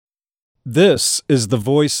This is the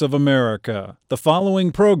voice of America. The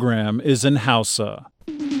following program is in Hausa.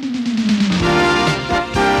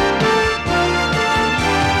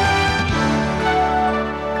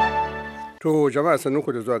 To jama'a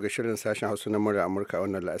sannunku da zuwa ga shirin sashen Hausa na murya Amurka a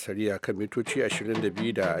wannan la'asari a kan mitoci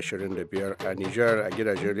 22 da 25 a Nijar a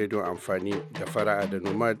gidajen rediyon amfani da fara'a da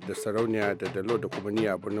nomad da sarauniya da dalo da kuma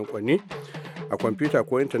niyya a birnin Kwani a kwamfuta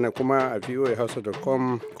ko intanet kuma a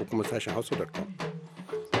voahausa.com ko kuma sashen hausa.com.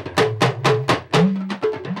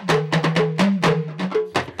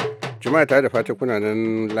 Jama'a tare da fata kuna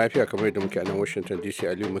nan lafiya kamar yadda muke a nan Washington DC.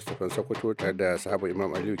 Aliyu Mustapha Sokoto tare da sahaba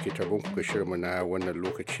Imam Aliyu ke tabon ku ga shirinmu na wannan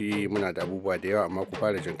lokaci. Muna da abubuwa da yawa amma ku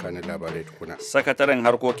fara jin kanin labarai tukuna. Sakataren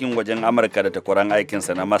harkokin wajen Amurka da takwaran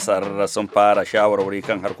aikinsa na Masar sun fara shawarwari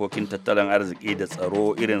kan harkokin tattalin arziki da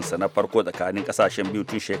tsaro irinsa na farko tsakanin kasashen biyu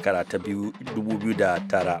tun shekara ta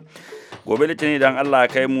 2009. Gobe Litinin idan Allah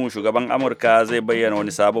kai mu shugaban Amurka zai bayyana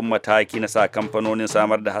wani sabon mataki na sa kamfanonin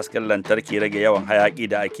samar da hasken lantarki rage yawan hayaki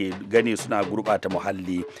da ake gani suna gurɓata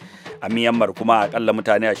muhalli. A Myanmar kuma akalla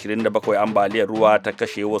mutane 27 ambaliyar ruwa ta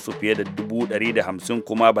kashe wasu fiye da 150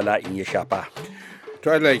 kuma bala'in ya shafa.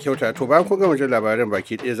 To Allah ya kyauta. To bayan ku gama jin labaran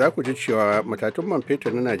baki ɗaya za ku ji cewa matatun man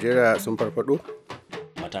fetur na Najeriya sun farfado.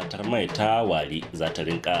 Matatar mai ta wari za ta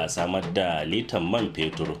rinka samar da litan man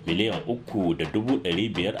fetur miliyan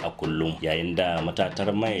 3.500 a kullum, yayin da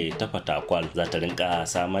matatar mai ta Fatakwal za ta rinka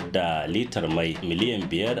samar da litar mai miliyan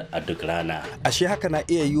 5 a duk rana. Ashe haka na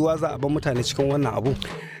iya yiwuwa za a bar mutane cikin wannan abu?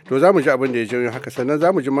 To za mu ji abin da ya janyo haka, sannan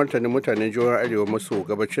za mu ji martanin mutanen jihohin arewa maso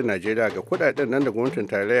gabacin Najeriya ga kudaden nan da gwamnatin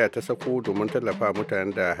tarayya ta sako domin tallafa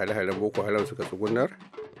mutanen da hare-haren Boko Haram suka tsugunar.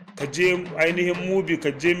 Ka je ainihin mubi,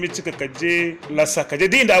 ka je micika, ka je lassa, ka je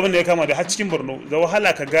duk inda abin da ya kama da har cikin Borno, da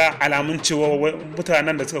wahala ka ga alamun cewa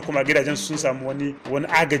mutanen da suka koma gidajen sun samu wani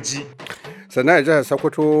agaji. Sannan a jihar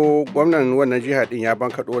Sokoto gwamnan wannan jiha din ya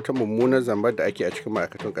bankaɗo wata mummunar zambar da ake a cikin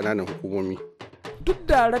ma'aikatan ƙananan hukumomi. Duk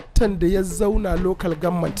daraktan da ya zauna local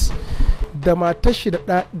government da matar shi da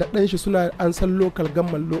ɗan shi suna an san local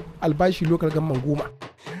government albashi local government 10.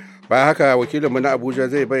 Ba haka wakilinmu na Abuja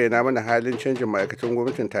zai bayyana mana halin canjin ma'aikatan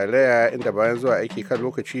gwamnatin tarayya inda bayan zuwa aiki kan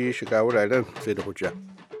lokaci shiga wuraren sai da hujja.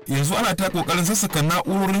 Yanzu ana ta kokarin sassaka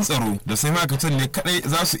na'urorin tsaro da sai ma'aikatan ne kadai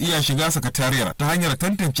za su iya shiga sakatariyar ta hanyar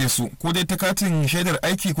tantance su ko dai ta katin shaidar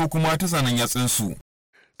aiki ko kuma ta zanen yatsun su.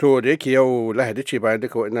 To da yake yau Lahadi ce bayan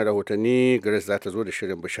duka waɗannan rahotanni Grace za ta zo da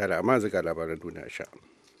shirin bishara amma ziga labaran duniya sha.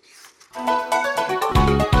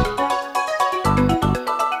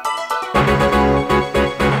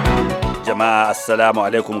 Jama'a assalamu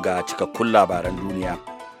alaikum ga cikakkun labaran duniya.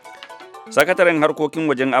 Sakataren harkokin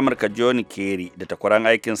wajen Amurka John Kerry da takwaran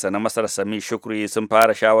aikinsa na Masar Sami Shukri sun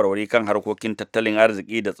fara shawarwari kan harkokin tattalin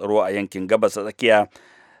arziki da tsaro a yankin gabas tsakiya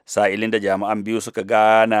sa'ilin da jami'an biyu suka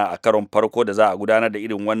gana a karon farko da za a gudanar da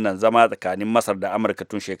irin wannan zama tsakanin Masar da Amurka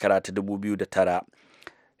tun shekara ta 2009.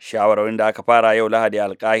 Shawarwarin da aka fara yau Lahadi a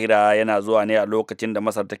Alkahira yana zuwa ne a lokacin da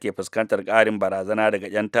Masar take fuskantar ƙarin barazana daga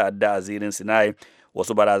 'yan ta'adda a zirin Sinai,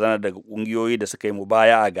 wasu barazana daga ƙungiyoyi da suka yi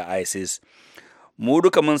mubaya'a ga ISIS. Mu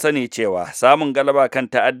duka mun sani cewa samun galaba kan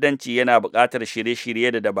ta'addanci yana buƙatar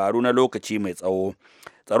shirye-shirye da dabaru na lokaci mai tsawo.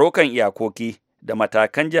 Tsaro kan iyakoki da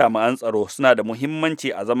matakan jami'an tsaro suna da muhimmanci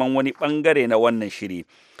a zaman wani ɓangare na wannan shiri.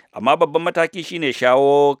 Amma babban mataki shine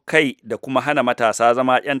shawo kai da kuma hana matasa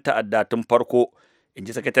zama 'yan ta'adda tun farko, in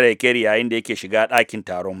ji sakatare Kerry yayin da yake shiga ɗakin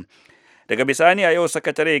taron. Daga bisani a yau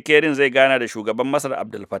sakatare Kerry zai gana da shugaban Masar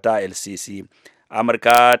Abdel Fattah el-Sisi.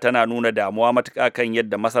 Amurka tana nuna damuwa matuƙa kan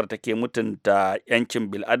yadda Masar take mutunta 'yancin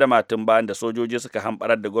bil'adama tun bayan da sojoji suka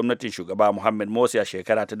hamɓarar da gwamnatin shugaba Muhammad Morsi a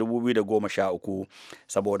shekara ta 2013.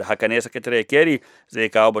 Saboda haka ne sakatare Kerry zai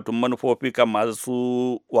kawo batun manufofi kan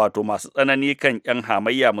masu tsanani kan 'yan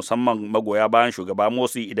hamayya, musamman magoya bayan shugaba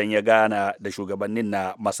Morsi idan ya gana da shugabannin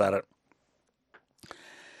na Masar.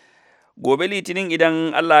 Gobe Litinin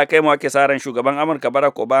idan Allah ya kai mu ake sa ran shugaban Amurka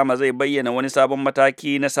Barack Obama zai bayyana wani sabon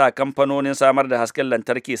mataki na sa kamfanonin samar da hasken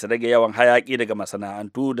lantarki su rage yawan hayaki daga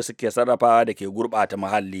masana'antu da suke sarrafawa da ke gurɓata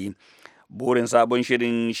muhalli. Burin sabon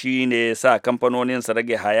shirin shine sa kamfanonin su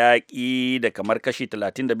rage hayaki da kamar kashi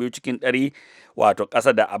 32 cikin 100, wato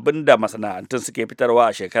ƙasa da abin da masana'antun suke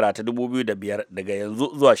fitarwa a shekara ta 2005 daga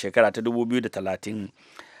yanzu zuwa shekara ta 2030.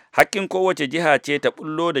 Hakkin kowace jiha ce ta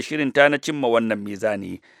bullo da shirin ta na cimma wannan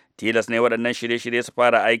mizani. Tilas ne waɗannan shirye-shirye su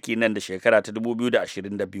fara aiki nan da shekara ta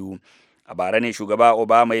 2022. A bara ne shugaba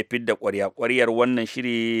Obama ya fidda ƙwarya-ƙwaryar wannan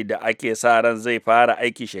shiri da ake sa ran zai fara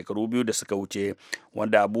aiki shekaru 2 da suka wuce,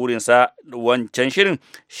 wanda a burinsa wancan shirin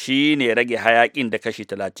shi ne rage hayaƙin da kashi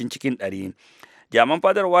 30 cikin 100. Jaman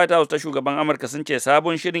fadar White House ta shugaban Amurka sun ce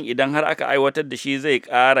sabon shirin idan har aka aiwatar da shi zai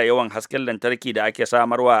ƙara yawan hasken lantarki da ake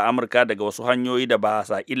samarwa a Amurka daga wasu hanyoyi da ba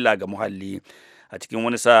sa illa ga muhalli. A cikin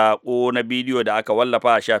wani saƙo na bidiyo da aka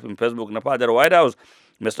wallafa a shafin Facebook na fadar White House,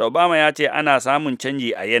 Mr. Obama ya ce ana samun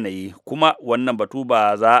canji a yanayi, kuma wannan batu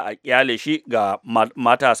ba za a kyale shi ga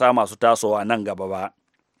matasa masu tasowa nan gaba ba.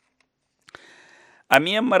 A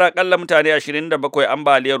Myanmar akalla mutane 27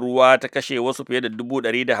 ambaliyar ruwa ta kashe, wasu fiye da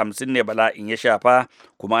 150 ne bala'in ya shafa,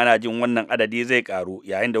 kuma ana jin wannan adadi zai karu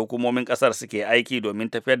yayin da hukumomin kasar suke aiki domin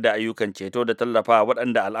tafiyar da ayyukan ceto da tallafa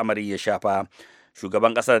waɗanda al'amari ya shafa.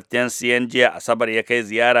 Shugaban kasar Thein Sein jiya Asabar ya kai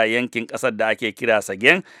ziyara yankin kasar da ake kira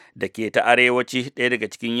Sagen da ke ta arewaci, ɗaya daga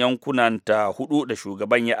cikin yankunan ta 4 da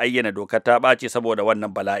shugaban ya ayyana dokar ta ɓaci saboda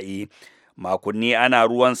wannan bala'i. Makonni ana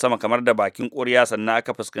ruwan sama kamar da bakin ƙwarya, sannan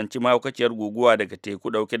aka fuskanci mahaukaciyar guguwa daga teku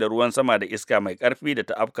ɗauke da ruwan sama da iska mai ƙarfi da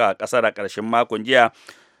ta afka a ƙasar a ƙarshen makon jiya,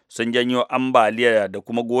 sun janyo ambaliya da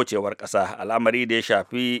kuma gocewar ƙasa, al'amari da ya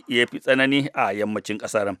fi tsanani a yammacin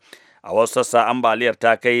ƙasar. A wasu sassa ambaliyar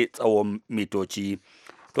ta kai tsawon mitoci.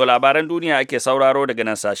 To labaran duniya ake sauraro daga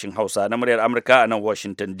nan sashin Hausa na muryar Amurka a nan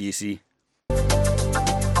Washington DC.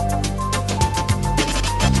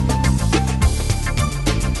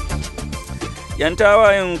 'Yan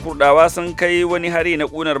tawayen Kurdawa sun kai wani hari na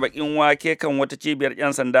ƙunar baƙin wake kan wata cibiyar 'yan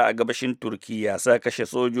sanda a gabashin Turkiyya, sa kashe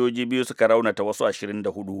sojoji 2 suka raunata wasu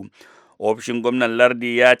 24. Ofishin gwamnan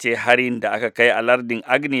lardi ya ce harin da aka kai a lardin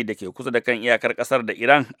Agni da ke kusa da kan iyakar ƙasar da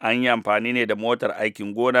Iran an yi amfani ne da motar aikin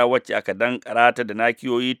gona wacce aka dankara ta da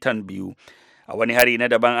nakiyoyi tan 2. A wani hari na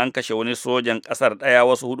daban an kashe wani sojan ƙasar ɗaya,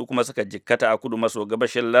 wasu 4 kuma suka jikkata a kudu maso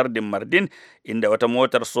gabashin lardin Mardin, inda wata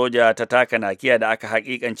motar soja ta taka nakiya da aka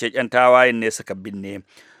hakikance 'yan tawayen ne suka binne.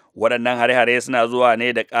 Waɗannan hare-hare suna zuwa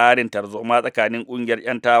ne da ƙarin tarzoma tsakanin ƙungiyar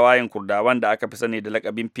 'yan tawayen Kurdawan da aka fi sani da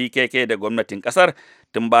lakabin PKK da gwamnatin ƙasar,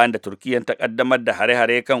 tun bayan da Turkiyyar ta ƙaddamar da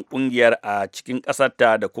hare-hare kan ƙungiyar a cikin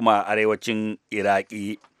ƙasarta da kuma arewacin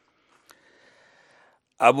Iraki.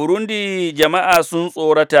 A Burundi, jama'a sun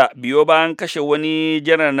tsorata biyo bayan kashe wani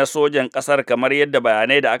janar na sojan ƙasar, kamar yadda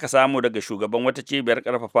bayanai da aka samu daga shugaban wata cibiyar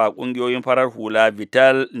ƙarfafa ƙungiyoyin farar hula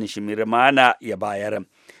Vital Nishimirimana ya bayar.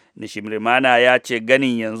 Nishimirimana ya ce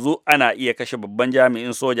ganin yanzu ana iya kashe babban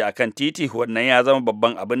jami'in soja akan titi, wannan ya zama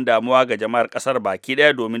babban abin damuwa ga jama'ar ƙasar baki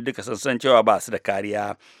ɗaya, domin duka sun san cewa ba su da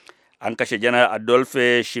kariya. An kashe janar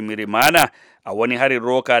Adolphe Shimirimana a wani harin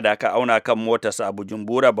roka da aka auna kan motarsa a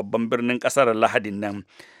Bujumbura, babban birnin kasar, Lahadin nan.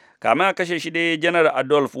 Kamin a kashe shi dai, janar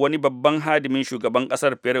Adolphe, wani babban hadimin shugaban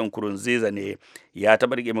kasar Pierre Nkurunziza ne, ya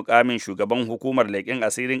taɓa rike mukamin shugaban hukumar leƙen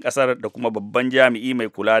asirin kasar da kuma babban jami'i mai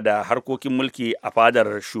kula da harkokin mulki a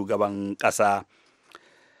fadar shugaban ƙasa.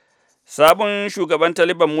 Sabon shugaban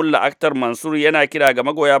Taliban Mullah Akhtar Mansur yana kira ga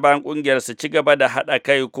magoya bayan kungiyar su ci gaba da haɗa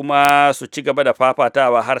kai kuma su ci gaba da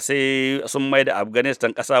fafatawa har sai sun mai da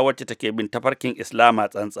Afghanistan ƙasa wacce take bin tafarkin Islama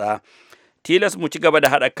tsantsa. Tilas mu ci gaba da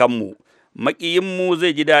haɗa kanmu, maƙiyinmu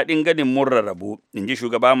zai ji daɗin ganin mun rarrabu, in ji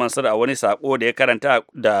shugaba Mansur a wani saƙo da ya karanta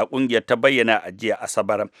da ƙungiyar ta bayyana a jiya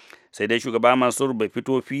Asabar. Sai dai shugaba Mansur bai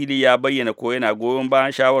fito fili ya bayyana ko yana goyon bayan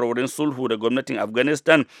shawarwarin sulhu da gwamnatin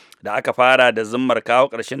Afghanistan da aka fara da zimmar kawo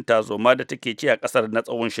ƙarshen tazoma da take ci a ƙasar na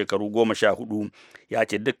tsawon shekaru 14. Ya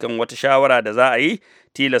ce dukkan wata shawara da za a yi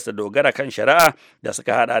tilasta dogara kan shari'a, da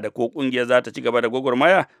suka hada da ko ƙungiyar za ta ci gaba da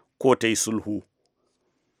gwagwarmaya ko ta yi sulhu.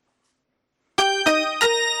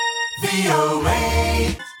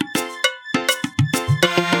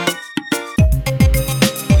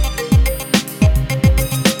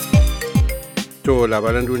 To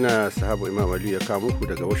labaran duniya sahabu Imam Ali ya kawo muku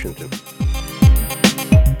daga Washington.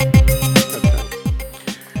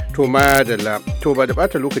 To madalla, to ba da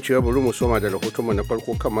bata lokaci ba, bari mu soma da rahotonmu na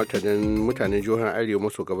farko kan martanin mutanen jihohin Arewa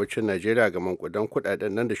maso gabacin Najeriya ga mankudan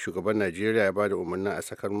kudaden nan da shugaban Najeriya ya bada umarnin a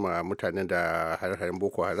sakar ma mutanen da har-harin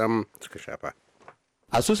Boko Haram suka shafa.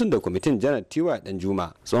 Asusun da kwamitin janar Tiwa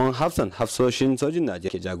Danjuma, tsohon hafsoshin sojin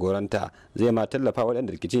Najeriya ke jagoranta, zai ma tallafa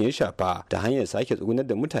waɗanda rikicin ya shafa ta hanyar sake tsugunar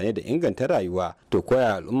da mutane da inganta rayuwa. To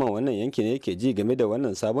koya al'umman wannan yanki ne yake ji game da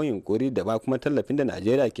wannan sabon yunkuri da ba kuma tallafin da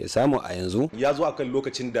Najeriya ke samu a yanzu? Ya zo akan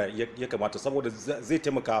lokacin da ya kamata, saboda zai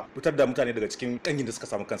taimaka fitar da mutane daga cikin kangin da suka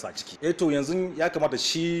samu kansa a ciki. To yanzu ya kamata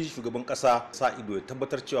shi shugaban kasa sa ido ya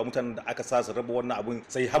tabbatar cewa mutanen da aka sa su raba wannan abun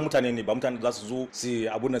sai har mutane ne, ba mutanen da za su zo su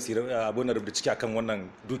abun nan rubuta ciki akan wannan wannan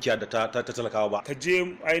dukiya da ta talakawa ba. Ka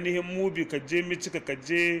je ainihin mubi, ka je micika, ka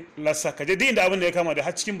je lasa, ka je duk inda abin da ya kama da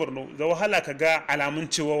har cikin Borno, da wahala ka ga alamun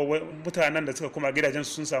cewa mutanen da suka koma gidajen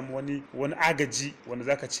sun samu wani agaji wanda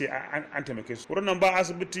zaka ce an taimake su. Wurin nan ba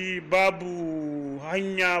asibiti, babu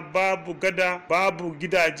hanya, babu gada, babu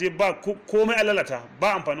gidaje, ba komai a lalata,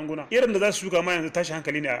 ba amfanin gona. Irin da za su shuka ma yanzu tashi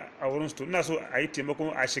hankali ne a wurin su. Ina so a yi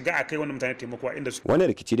taimako, a shiga a kai wannan mutane taimako a inda su. Wannan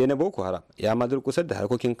rikici dai na Boko Haram ya madurkusar da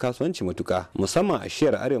harkokin kasuwanci matuka, musamman a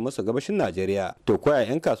shiyar arewa maso gabashin Najeriya. To koya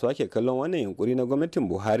 'yan kasuwa ke kallon wannan yunkuri na gwamnatin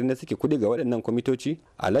Buhari na sake kudi ga waɗannan kwamitoci?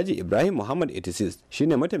 Alhaji Ibrahim Muhammad 86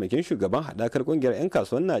 shine mataimakin shugaban haɗakar ƙungiyar 'yan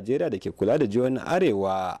kasuwan Najeriya da ke kula da jihohin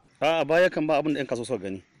arewa. A baya kan ba abin da 'yan kasuwa suka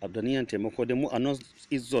gani. Abdaniyan taimako dai mu a North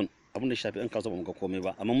East Zone abin da shafi 'yan kasuwa ba mu ga komai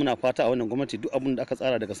ba, amma muna fata a wannan gwamnati duk abin da aka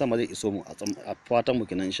tsara daga sama zai iso mu a fatan mu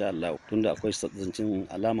kenan insha Allah, tunda akwai zancin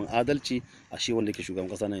alaman adalci a shi wanda yake shugaban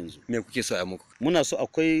kasa na yanzu. Me kuke so a muku? Muna so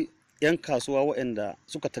akwai 'yan kasuwa waɗanda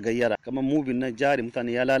suka tagayyara kamar mubin na jari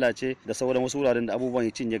mutane ya lalace da sauran wasu wuraren da abubuwan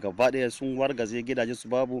ya cinye gaba ɗaya, sun wargaze gidajen su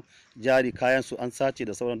babu jari, kayan su an sace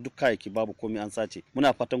da sauran duk kayayyaki babu komai an sace.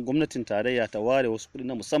 Muna fatan gwamnatin tarayya ta ware wasu kuɗi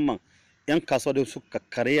na musamman 'yan kasuwa da suka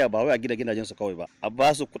karya, ba wai a gidajen su kawai ba, a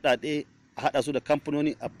ba su kuɗaɗe, a haɗa su da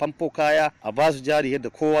kamfanoni, a famfo kaya, a ba su jari yadda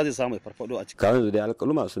kowa zai samu ya farfado a ciki. Kawai da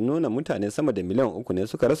alƙaluma sun nuna mutane sama da miliyan 3 ne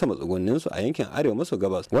suka rasa matsugunnin su a yankin arewa maso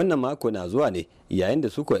gabas. Wannan mako na zuwa ne yayin da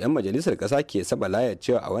su ko 'yan majalisar ƙasa ke saba layar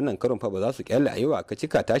cewa a wannan karon fa ba za su kyalle ayyuka ka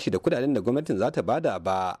cika tashi da kudaden da gwamnatin za ta bada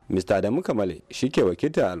ba. Mr. Adamu Kamale shi ke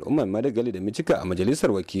wakiltar al'ummar Madagali da Micika a majalisar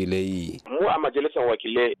wakilai. Mu a majalisar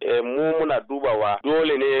wakilai mu muna dubawa,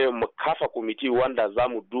 dole ne mu kafa kwamiti wanda za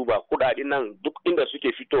mu duba kudaden nan duk inda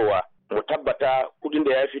suke fitowa, mu tabbata kudin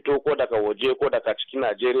da ya fito ko daga waje ko daga cikin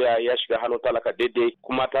Najeriya ya shiga hannun talaka daidai,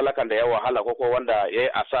 kuma talakan da ya wahala ko wanda ya yi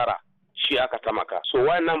asara shi aka tamaka. So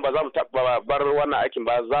wannan ba za mu bar wannan aikin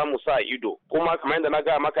ba, za mu sa ido. Kuma kamar yadda na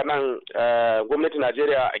ga maka nan gwamnatin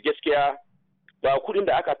Najeriya a gaskiya ba kudin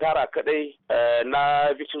da aka tara kadai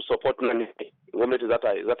na victim support na ne gwamnati za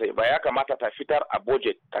ta yi ba, ya kamata ta fitar a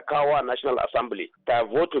budget ta kawo National Assembly ta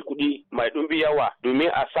vote kudi mai dumbi yawa domin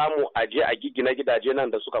a samu a je a gigina gidaje nan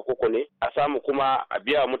da suka kokone, a samu kuma a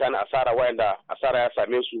biya mutane asara wayanda asara ya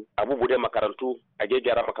same su, a bubude makarantu, a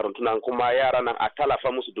gyara makarantu nan, kuma yara nan a talafa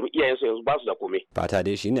musu domin iyayensu yanzu ba su da komai. Fata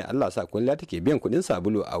dai shine Allah sa kulliya take biyan kudin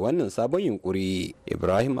sabulu a wannan sabon yunkuri.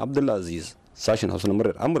 Ibrahim Abdulaziz, sashin Hausa na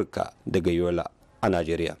muryar Amurka daga Yola a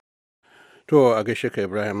Najeriya. To a gaishe ka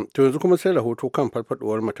Ibrahim. To yanzu kuma sai rahoto kan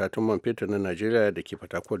farfaduwar matatun man fetur na Najeriya da ke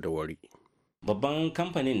Fatakwal da Wari. Babban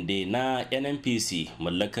kamfanin da na NNPC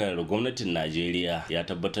mallakar gwamnatin Najeriya ya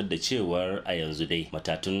tabbatar da cewar a yanzu dai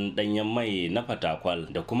matatun danyen mai na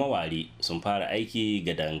Fatakwal da kuma Wari sun fara aiki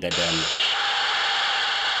gadan-gadan.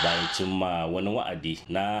 Bayan cimma wani wa'adi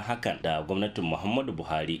na hakan da gwamnatin Muhammadu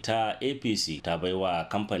Buhari ta APC ta baiwa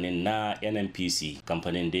kamfanin na NNPC,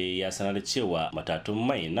 kamfanin dai ya sanar cewa matatun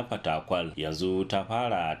mai na Fatakwal yanzu ta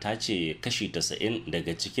fara tace kashi 90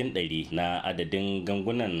 daga cikin 100 na adadin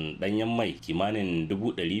gangunan danyen mai kimanin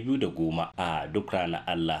 210,000 a duk ranar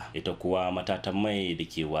Allah. Ita kuwa matatan mai da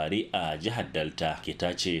ke Wari a jihar Delta ke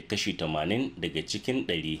tace kashi 80 daga cikin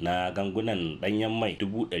 100 na gangunan danyen mai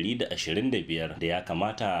 125,000 da ya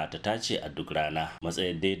kamata ta tace a duk rana.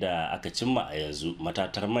 Matsayin dai da aka cimma a yanzu,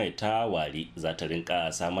 matatar mai ta Wari za ta rinka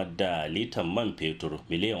samar da litan man fetur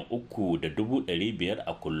miliyan 3,500,000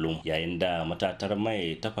 a kullum, yayin da matatar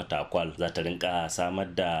mai ta Fatakwal za ta rinka samar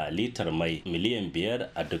da litar mai miliyan 5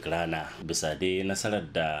 a duk rana. Bisa dai nasarar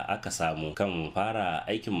da aka samu kan fara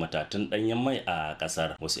aikin matatun danyen mai a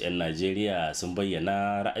kasar, wasu 'yan Najeriya sun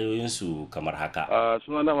bayyana ra'ayoyinsu kamar haka.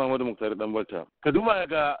 Sunana Muhammadu Muktar Danbalta. Ka duba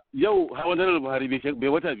ga yau hawan dalar Buhari bai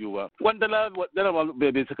wata biyu ba, wanda dala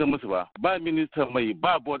bai saka musu ba ministan mai,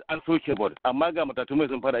 ba board, an soke board, amma ga matatun mai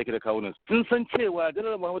sun fara aiki da kawunan sun san cewa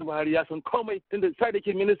janar Muhammadu Buhari ya san komai, tunda sai da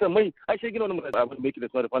ke ministan mai ashe gina wani abin da yake da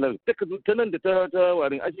smart panel ta nan da ta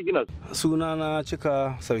Warin ashe gina. Sunana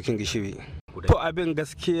Cika Sarkin Gishiri. To abin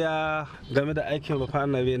gaskiya game da aikin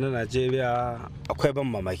refinery na Najeriya akwai ban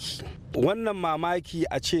mamaki. Wannan mamaki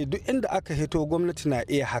a ce duk inda aka heto gwamnati na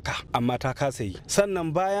iya haka, amma ta kasa yi.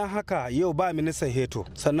 Sannan bayan haka yau ba ministan heto,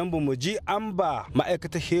 sannan ba mu ji an ba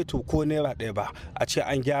ma'aikatar heto ko naira ɗaya ba, a ce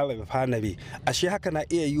an gyara refinery. Ashe haka na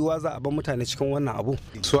iya yiwuwa za a bar mutane cikin wannan abu.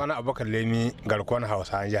 Suwana Abubakar Lemi, garkuwar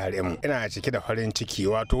Hausa a jihar Imo. Ina cike da farin ciki,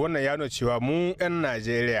 wato wannan ya nuna cewa mu 'yan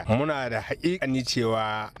Najeriya muna da haƙiƙani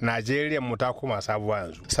cewa Najeriya mu ta koma sabuwa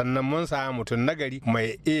yanzu. Sannan mun samu mutum nagari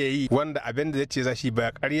mai iya yi wanda abin da ya ce zashi ba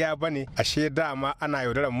ƙarya bane, ashe dama ana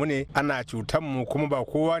yaudarar mu ne, ana cutar mu kuma ba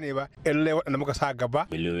kowa ne ba illai waɗanda muka sa gaba.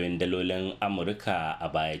 Miliyoyin dalolin Amurka a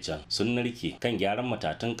baya can sun narke kan gyaran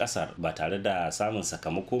matatun kasar ba tare da samun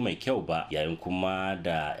sakamako mai kyau ba, yayin kuma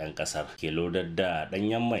da 'yan kasar ke lodar da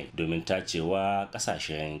ɗanyen mai domin tacewa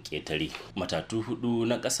kasashen ƙetare. Matatu hudu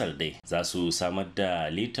na kasar dai za su samar da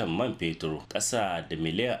litan man fetur ƙasa da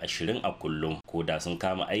miliyan 20 a kullum ko da sun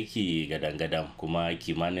kama aiki gadan-gadan, kuma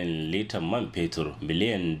kimanin litan man fetur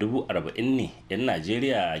miliyan 40,000 ne 'yan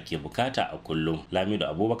Najeriya ke bukata a kullum. Lamido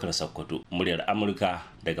Abubakar Sokoto, muryar Amurka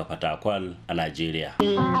daga Fatakwal a Najeriya.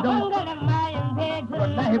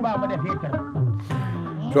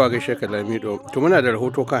 To a gaishe ka Lamido. To muna da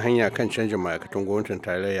rahoto kan hanya kan canjin ma'aikatan gwamnatin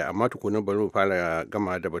tarayya, amma tukuna bari mu fara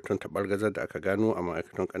gama da batun taɓargazar da aka gano a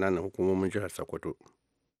ma'aikatan ƙananan hukumomin jihar Sokoto.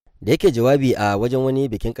 Da yake jawabi a wajen wani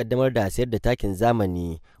bikin kaddamar da sayar da takin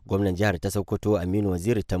zamani, gwamnan jihar ta Sokoto Aminu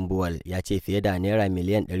Waziri Tambuwal ya ce fiye da naira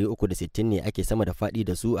miliyan 360 ne ake sama da faɗi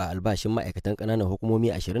da su a albashin ma'aikatan ƙananan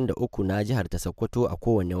hukumomi 23 na jihar ta Sokoto a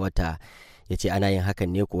kowane wata. Ya ce ana yin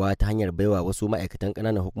hakan ne kuwa ta hanyar baiwa wasu ma'aikatan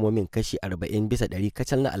ƙananan hukumomin kashi 40 bisa 100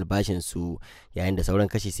 kacal na albashinsu, yayin da sauran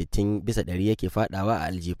kashi 60 bisa 100 yake faɗawa a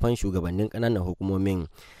aljifan shugabannin ƙananan hukumomin.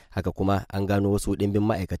 Haka kuma an gano wasu ɗimbin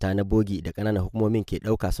ma'aikata na bogi da ƙananan hukumomin ke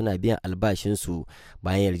ɗauka suna biyan albashinsu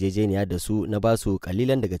bayan yarjejeniya da su na basu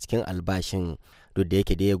kalilan daga cikin albashin. Duk da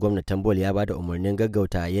yake dai gwamnatin Tambol ya bada umarnin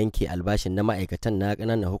gaggauta yanke albashin na ma'aikatan na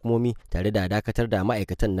ƙananan hukumomi tare da dakatar da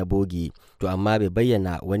ma'aikatan na bogi, to amma bai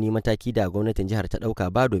bayyana wani mataki da gwamnatin jihar ta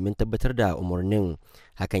ɗauka ba domin tabbatar da umarnin.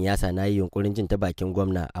 Hakan ya sa na yi yunkurin jin ta bakin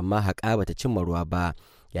gwamna, amma haƙa bata cimma ruwa ba,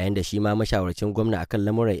 yayin da shi ma mashawarcin gwamna akan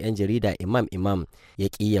lamuran 'yan jarida imam ya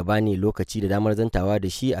ƙi ya bani lokaci da damar zantawa da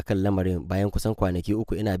shi akan lamarin bayan kusan kwanaki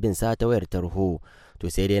 3 ina bin sa ta wayar tarho. To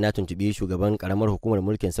sai dai na tuntubi shugaban karamar hukumar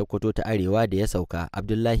mulkin Sokoto ta Arewa da ya sauka,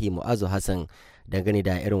 Abdullahi Mu'azu Hassan, dangane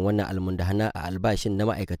da irin wannan almundahana a albashin na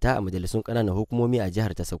ma'aikata a majalisun ƙananan hukumomi a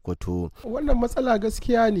jihar ta Sokoto. Wannan matsala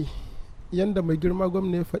gaskiya ne yanda mai girma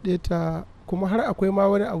gwamna ya faɗe ta, kuma har akwai ma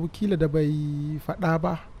wani abu kila da bai faɗa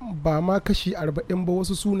ba ma kashi 40 ba,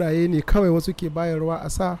 wasu sunaye ne kawai wasu ke bayarwa a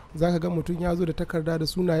sa. Zaka ga mutum ya zo da takarda da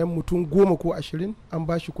sunayen mutum 10 ko 20, an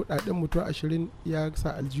ba shi kuɗaɗen mutum 20 ya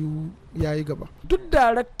sa aljihu ya yi gaba. Duk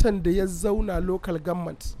daraktan da ya zauna local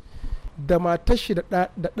government da matar shi da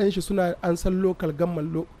ɗan shi suna an san local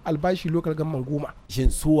government albashi local government 10. Shin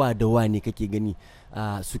suwa da wa ne kake gani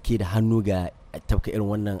suke da hannu ga tafka irin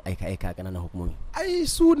wannan aika-aika a ƙananan hukumomi? Ai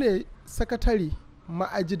su ne sakatare,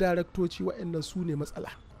 ma'aji, daraktoci, waɗannan su ne matsala,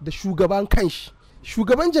 da shugaban kanshi,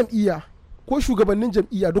 shugaban jam'iyya ko shugabannin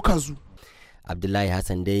jam'iyya dukansu. Abdullahi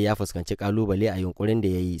Hassan dai ya fuskanci kalubale a yunkurin da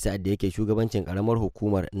ya yi sa'ad da yake shugabancin karamar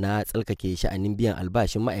hukumar na tsalkake sha'anin biyan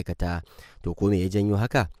albashin ma'aikata. To ko me ya janyo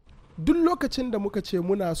haka? Duk lokacin da muka ce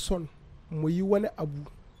muna son mu yi wani abu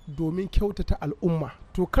domin kyautata al'umma,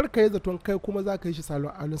 to karka yi zaton kai kuma za ka yi shi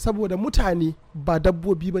salon alun, saboda mutane ba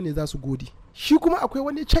dabbobi ba ne za su gode. Shi kuma akwai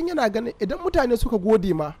wani can yana ganin idan mutane suka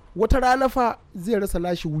gode ma, wata rana fa zai rasa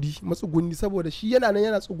nashi wuri matsugunni, saboda shi yana nan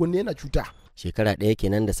yana tsugunni yana cuta. Shekara ɗaya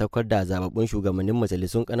kenan da saukar da zababbun shugabannin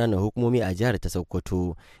majalisun ƙananan hukumomi a jihar ta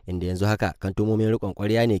Sokoto, inda yanzu haka kantomomin riƙon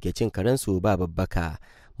ƙwarya ne ke cin karensu ba babbaka.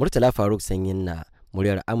 Murtala Faruk Sanyinna,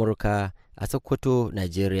 muryar Amurka a Sokoto,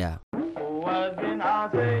 Najeriya.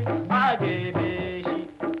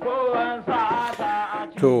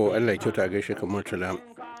 To Allah ya kyauta gaishe ka Murtala.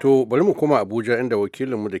 To bari mu koma Abuja, inda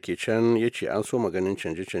wakilinmu da ke can ya ce an so maganin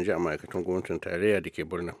canje-canje a ma'aikatan gwamnatin tarayya da ke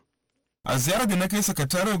birnin. A ziyarar da na kai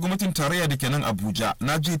sakataren gwamnatin tarayya da ke nan Abuja,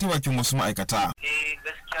 na ji ta bakin wasu ma'aikata.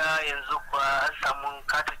 Gaskiya yanzu kuwa an samu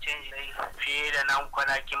kata canji fiye da nan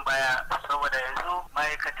kwanakin baya, saboda yanzu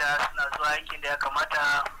ma'aikata suna zuwa aikin da ya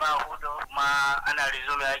kamata, ba hudu kuma ana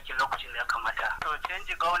resume aikin lokacin da ya kamata. To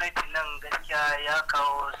canji gwamnati nan gaskiya ya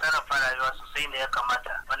kawo sarrafa rayuwa sosai da ya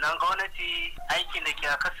kamata. Wannan gwamnati aikin da ke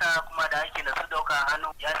a kasa kuma da aikin da su dauka hannu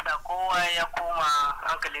ya sa kowa ya koma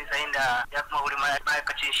hankalinsa inda ya kuma wuri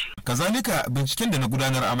ma'aikacin shi. Kazalika binciken da na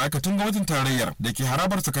gudanar a ma'aikatan gwamnatin tarayyar da ke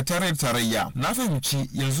harabar sakatariyar tarayya, na fahimci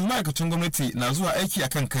yanzu ma'aikatan gwamnati na zuwa aiki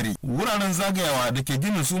akan kare. Wuraren zagayawa da ke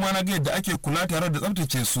ginin su ma na ga yadda ake kula tare da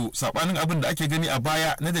tsaftace su, sabanin abin da ake gani a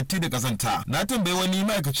baya na datti da kazanta. Na tambayi wani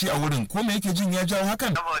ma'aikaci a wurin ko me yake jin ya jawo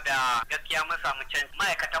hakan. Saboda gaskiya mun samu canji,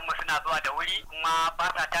 ma'aikatan mu suna zuwa da wuri kuma ba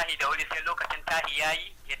sa tahi da wuri sai lokacin tahi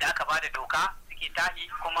yayi, yadda aka bada doka yake tashi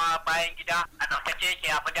kuma bayan gida a tsaftace yake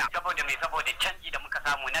ya fita saboda canji da muka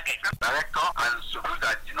samu na gari. Director and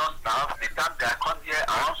supervisor staff, the time they come here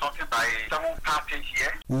around something by 7:30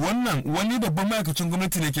 here. Wannan wani babban ma'aikacin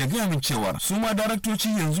gwamnati ne ke gaya min cewa su ma daraktoci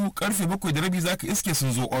yanzu karfe 7:30 zaka iske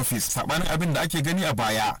sun zo ofis sabanin abin da ake gani a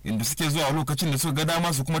baya inda suke zuwa lokacin da suka ga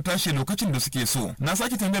dama su kuma tashi lokacin da suke so. Na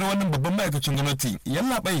sake tambayar wannan babban ma'aikacin gwamnati,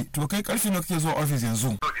 yallaɓai to kai karfe nawa kake zuwa ofis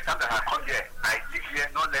yanzu?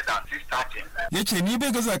 Ya ce ni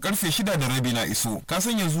bai gaza karfe 6:30 na iso, ka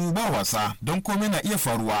san yanzu ba wasa don komai na iya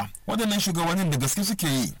faruwa. Waɗannan shugabannin da gaske suke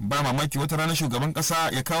yi, ba mamaki wata rana shugaban ƙasa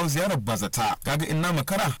ya kawo ziyarar bazata, kaga in na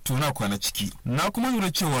makara to na kwana ciki. Na kuma lura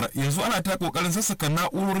cewar yanzu ana ta kokarin sassaka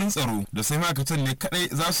na'urorin tsaro da sai ma'aikatan ne kadai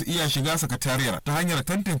za su iya shiga sakatariyar ta hanyar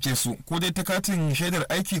tantance su ko dai ta katin shaidar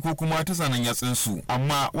aiki ko kuma ta zanen yatsun su.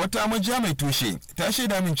 Amma wata majiya mai tushe ta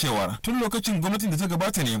shaida min cewar tun lokacin gwamnatin da ta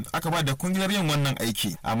gabata ne aka ba da kungilar yin wannan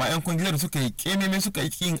aiki, amma 'yan kungilar suka yi kememe suka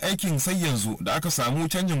yi yin aikin sai yanzu da aka samu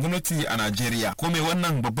canjin gwamnati a Najeriya. Ko mai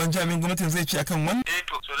wannan babban jami'in gwamnatin zai ce akan wannan?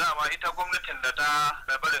 So dama ita gwamnatin da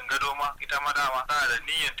ta barin gado ma ita ma dama tana da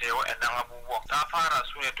niyyar ta yi wa'annan abubuwan. Ta fara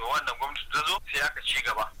su ne to wannan gwamnati ta zo sai aka ci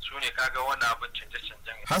gaba. Su ne kaga wannan abin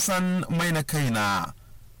canje-canjen. Hassan mai na kaina,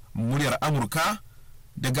 muryar Amurka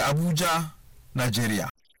daga Abuja, Najeriya.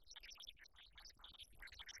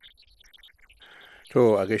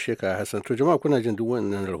 To a gaishe ka Hassan. To jama'a kuna jin duk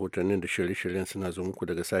wannan rahotannin da shirye-shiryen suna zo muku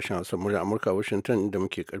daga sashen Hausa murya Amurka Washington inda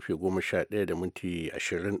muke karfe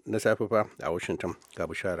 11:20 na safe fa a Washington. Ga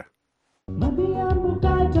bishara.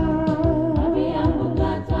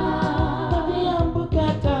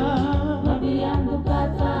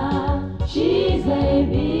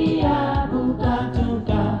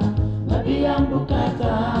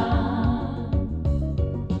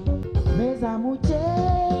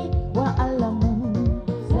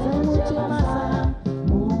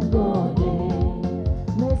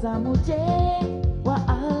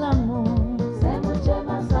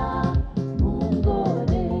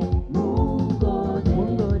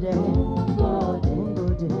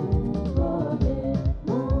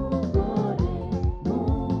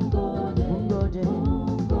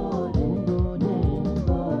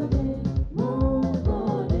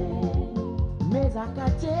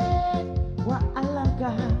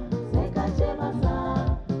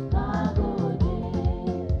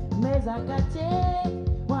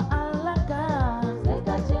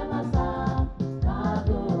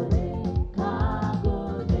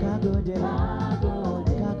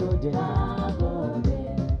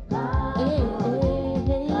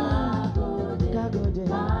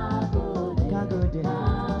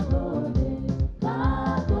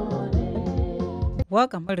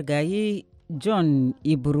 Waƙar marigayi John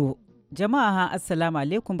Ibro. Jama'a assalamu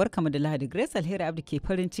alaikum, barkamu da Lahadi. Grace Alheri Abdi ke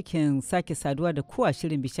farin cikin sake saduwa da kuwa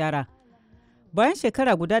shirin bishara. Bayan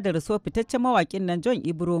shekara guda da rasuwar fitaccen mawaƙin nan John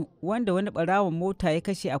Ibro, wanda wani ɓarawon mota ya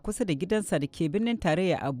kashe a kusa da gidansa da ke birnin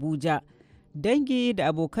tarayya Abuja, dangi da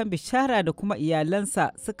abokan bishara da kuma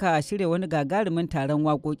iyalansa suka shirya wani gagarumin taron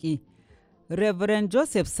waƙoƙi. Reverend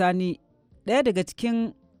Joseph Sani, ɗaya daga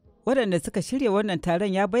cikin waɗanda suka shirya wannan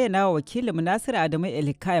taron, ya bayyana wa wakilin Nasiru Adamu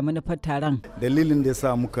Elikaya manufar taron. Dalilin da ya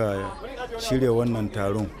sa muka shirya wannan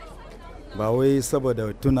taron ba wai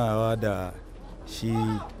saboda tunawa da shi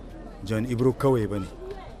John Ibro kawai ba ne,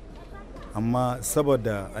 amma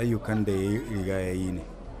saboda ayyukan da ya riga ya yi ne.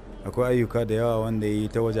 Akwai ayyuka da yawa wanda ya yi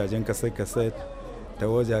ta wajajen kaset-kaset, ta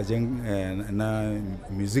wajajen na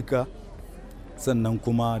muzika, sannan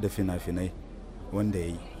kuma da fina-finai wanda ya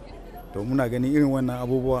yi. To muna ganin irin wannan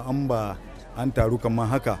abubuwa an ba an taru kamar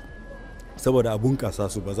haka saboda abun kasa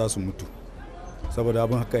su ba za su mutu, saboda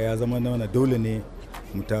abun haka ya zama na dole ne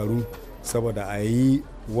mu taru saboda a yi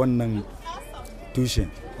wannan tushen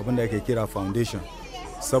abin da ake kira foundation,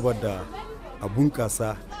 saboda abun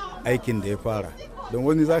kasa aikin da ya fara. Don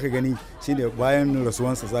wani zaka gani shine bayan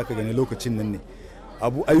rasuwansa zaka gani lokacin nan ne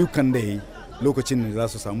ayyukan da ya yi lokacin ne za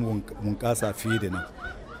su samu bunƙasa fiye da nan.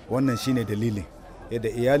 Wannan shine dalilin yadda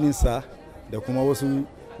iyalinsa da kuma wasu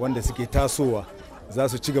wanda suke tasowa za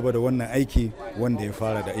su ci gaba da wannan aiki wanda ya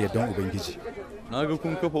fara da yardan Ubangiji. Na ga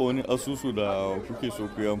kun kafa wani asusu da kuke so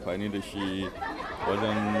ku yi amfani da shi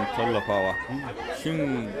wajen tallafawa.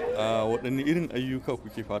 Shin waɗanne irin ayyuka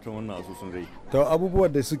kuke fatan wannan asusun zai? To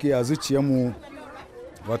abubuwan da suke a zuciyarmu,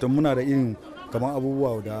 wato muna da irin kamar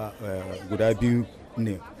abubuwa guda biyu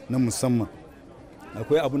ne na musamman.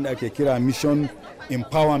 Akwai abin da ake kira mission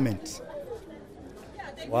empowerment.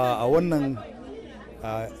 A wannan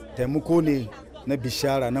taimako ne na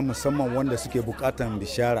bishara na musamman wanda suke bukatan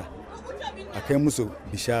bishara, a kai musu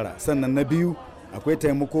bishara. Sannan na biyu akwai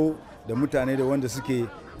taimako da mutane da wanda suke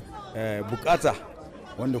bukata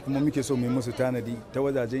wanda kuma muke so mu yi musu tanadi ta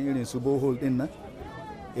wajajen irin su bohol din nan,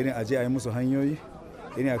 irin aje a yi musu hanyoyi,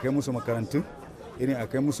 irin a kai musu makarantu, irin a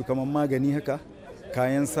kai musu kaman magani haka,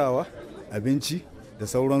 kayan sawa, abinci da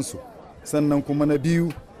sauransu. Sannan kuma na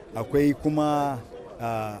biyu akwai kuma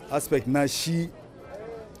aspect na shi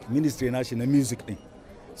ministry na shi na music din.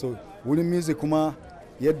 So wurin music kuma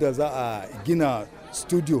yadda za a gina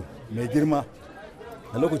studio mai girma,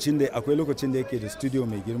 a lokacin da akwai lokacin da yake da studio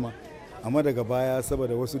mai girma, amma daga baya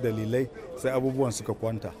saboda wasu dalilai sai abubuwan suka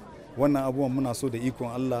kwanta. Wannan abubuwan muna so da ikon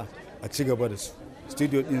Allah a ci gaba da su,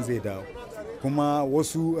 studio din zai dawo. Kuma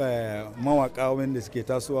wasu mawaka wanda suke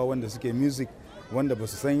tasowa, wanda suke music, wanda ba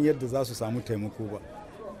su san yadda za su samu taimako ba.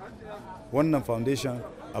 Wannan foundation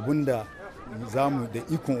abinda za mu da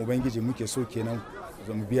ikon ubangiji muke so kenan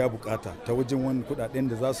mu biya bukata ta wajen wani kudaden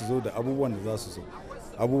da za su zo da abubuwan da za su zo,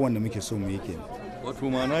 abubuwan da muke so mu yi kenan. Wato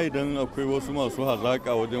mana idan akwai wasu masu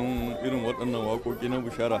hazaƙa wajen irin waɗannan waƙoƙi na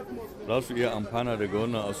bishara za su iya amfana daga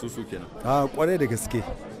wannan asusu kenan. Kwarai da gaske,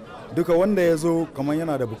 duka wanda ya zo kamar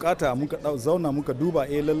yana da bukata muka zauna muka duba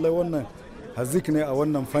lallai wannan hazik ne a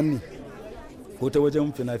wannan fanni, ko ta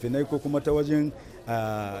wajen fina-finai ko kuma ta wajen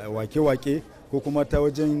wake-wake ko kuma ta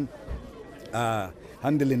wajen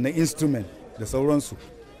handling na instrument da sauransu,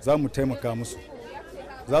 za mu taimaka musu.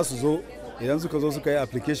 Za su zo, idan suka zo suka yi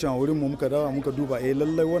application a wurinmu muka dawa muka duba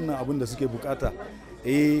lallai wannan abin da suke bukata,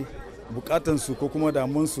 bukatansu ko kuma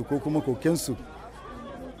damunsu ko kuma kokensu,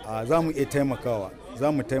 za mu iya taimakawa,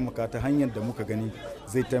 za mu taimaka ta hanyar da muka gani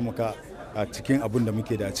zai taimaka a cikin abin da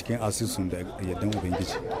muke da a cikin asusun da yardan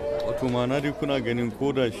ubangiji. Wato mana dai kuna ganin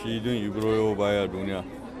ko da shi John Ibro yau baya duniya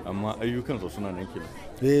amma ayyukansa suna nan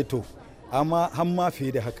kenan. To amma hamma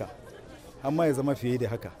fiye da haka, amma ya zama fiye da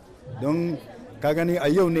haka, don ka gani a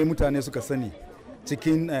yau ne mutane suka sani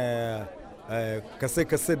cikin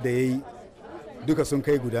kase-kase da ya yi duka sun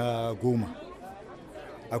kai guda 10.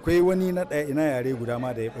 Akwai wani na ɗaya ina yare guda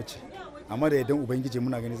ma da ya ɓace, amma da yardan ubangiji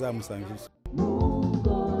muna gani za mu sami su.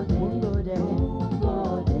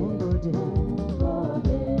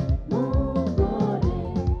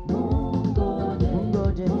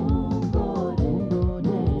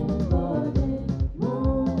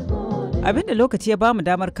 Abin da lokaci ya bamu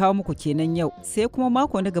damar kawo muku kenan yau, sai kuma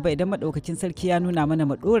mako na gaba idan madaukakin sarki ya nuna mana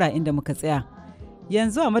mu dora inda muka tsaya.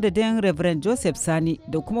 Yanzu a madadin Reverend Joseph Sani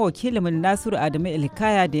da kuma wakilin Nasiru Adamu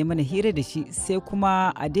Elkaya da ya mana hira da shi, sai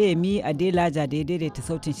kuma Adeyemi Adelaja da ya daidaita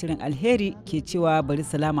sautin shirin. Alheri ke cewa bari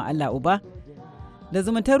salama Allah Uba da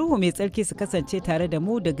zumuntar ruhu mai tsarki su kasance tare da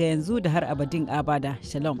mu daga yanzu da har abadin abada.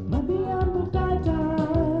 Shalom.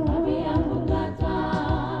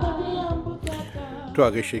 To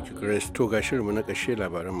a gaishe ki Grace, to ga shirinmu na ƙarshe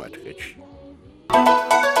labaran matakaici.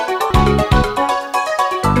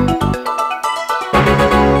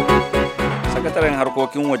 Sakataren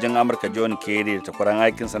harkokin wajen Amurka John Kerry da takwaran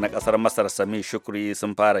aikinsa na ƙasar Masar Sami Shukri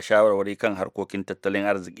sun fara shawarwari kan harkokin tattalin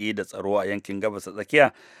arziki da tsaro a yankin gabas ta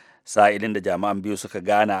tsakiya, sa'ilin da jami'an biyu suka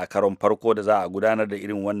gana a karon farko da za a gudanar da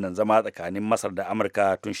irin wannan zama tsakanin Masar da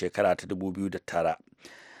Amurka tun shekara ta 2009.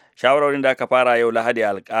 Shawarorin da aka fara yau Lahadi a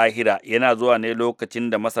Alkahira yana zuwa ne lokacin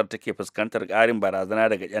da Masar take fuskantar ƙarin barazana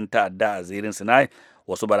daga 'yan ta'adda a zirin Sinai,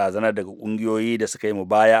 wasu barazanar daga ƙungiyoyi da suka yi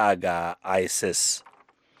mubaya'a ga ISIS.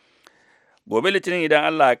 Gobe Litinin idan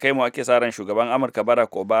Allah ya kai mu ake sa ran shugaban Amurka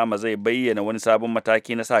Barack Obama zai bayyana wani sabon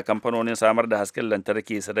mataki na sa kamfanonin samar da hasken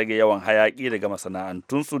lantarki su rage yawan hayaƙi daga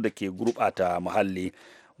masana'antunsu da ke gurɓata muhalli.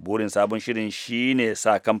 Burin sabon shirin shine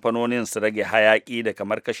sa kamfanonin su rage hayaki da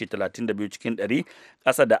kamar kashi 32 cikin 100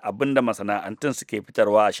 ƙasa da abin da masana'antun suke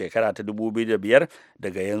fitarwa a shekara ta 2005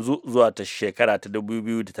 daga yanzu zuwa ta shekara ta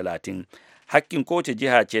 2030. Hakkin kowace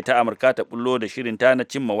jiha ce ta Amurka ta bullo da shirin ta na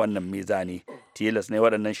cimma wannan mizani. Tilas ne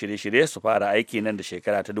waɗannan shirye-shirye su fara aiki nan da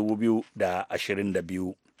shekara ta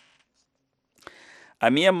 2022. A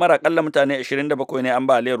Myanmar akalla mutane 27 ne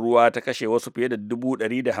ambaliyar ruwa ta kashe, wasu fiye da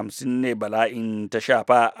 150 ne bala'in ta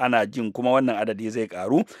shafa, ana jin kuma wannan adadi zai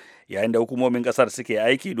karu yayin da hukumomin kasar suke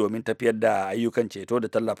aiki domin tafiyar da ayyukan ceto da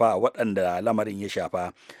tallafa waɗanda lamarin ya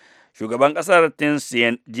shafa. Shugaban kasar Thein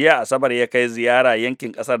Sein jiya Asabar ya kai ziyara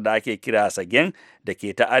yankin kasar da ake kira Sagen da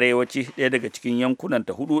ke ta arewaci, ɗaya daga cikin yankunan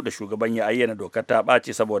ta hudu da shugaban ya ayyana dokar ta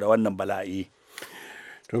ɓaci saboda wannan bala'i.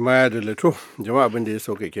 To ma da lato jama'a abin da ya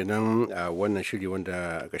sauka kenan a wannan shiri,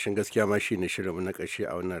 wanda a ƙashin gaskiya ma shi ne shirin na ƙarshe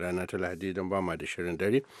a wannan rana ta Lahadi, don ba ma da shirin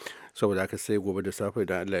dare, saboda haka sai gobe da safe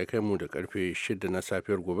idan Allah ya kai mu da karfe 6 na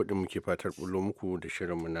safiyar gobe din muke fatar bullo muku da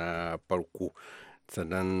shirinmu na farko,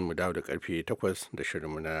 sannan mu dawo da karfe 8 da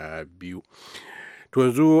shirinmu na biyu. To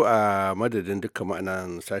yanzu a madadin dukkan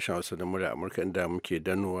ma'anan sashen Hausa na murya Amurka inda muke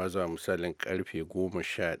danowa zuwa misalin karfe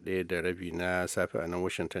 11:30 na safe a nan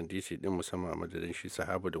Washington DC din, musamman a madadin shi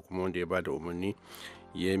Sahabu da kuma wanda ya bada umarni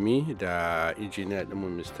Yemi da injiniya ɗinmu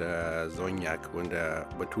Mr. Zonyak wanda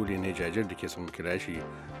bature ne jajir da ke son kira shi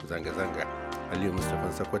zanga-zanga. Aliyu Mustapha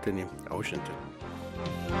Sakwata ne a Washington.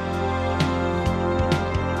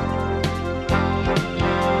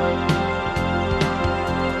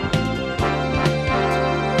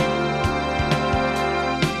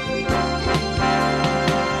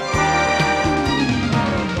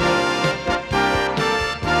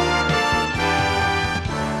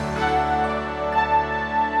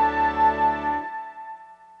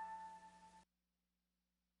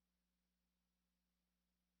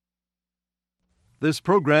 This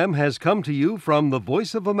program has come to you from the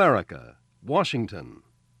Voice of America, Washington.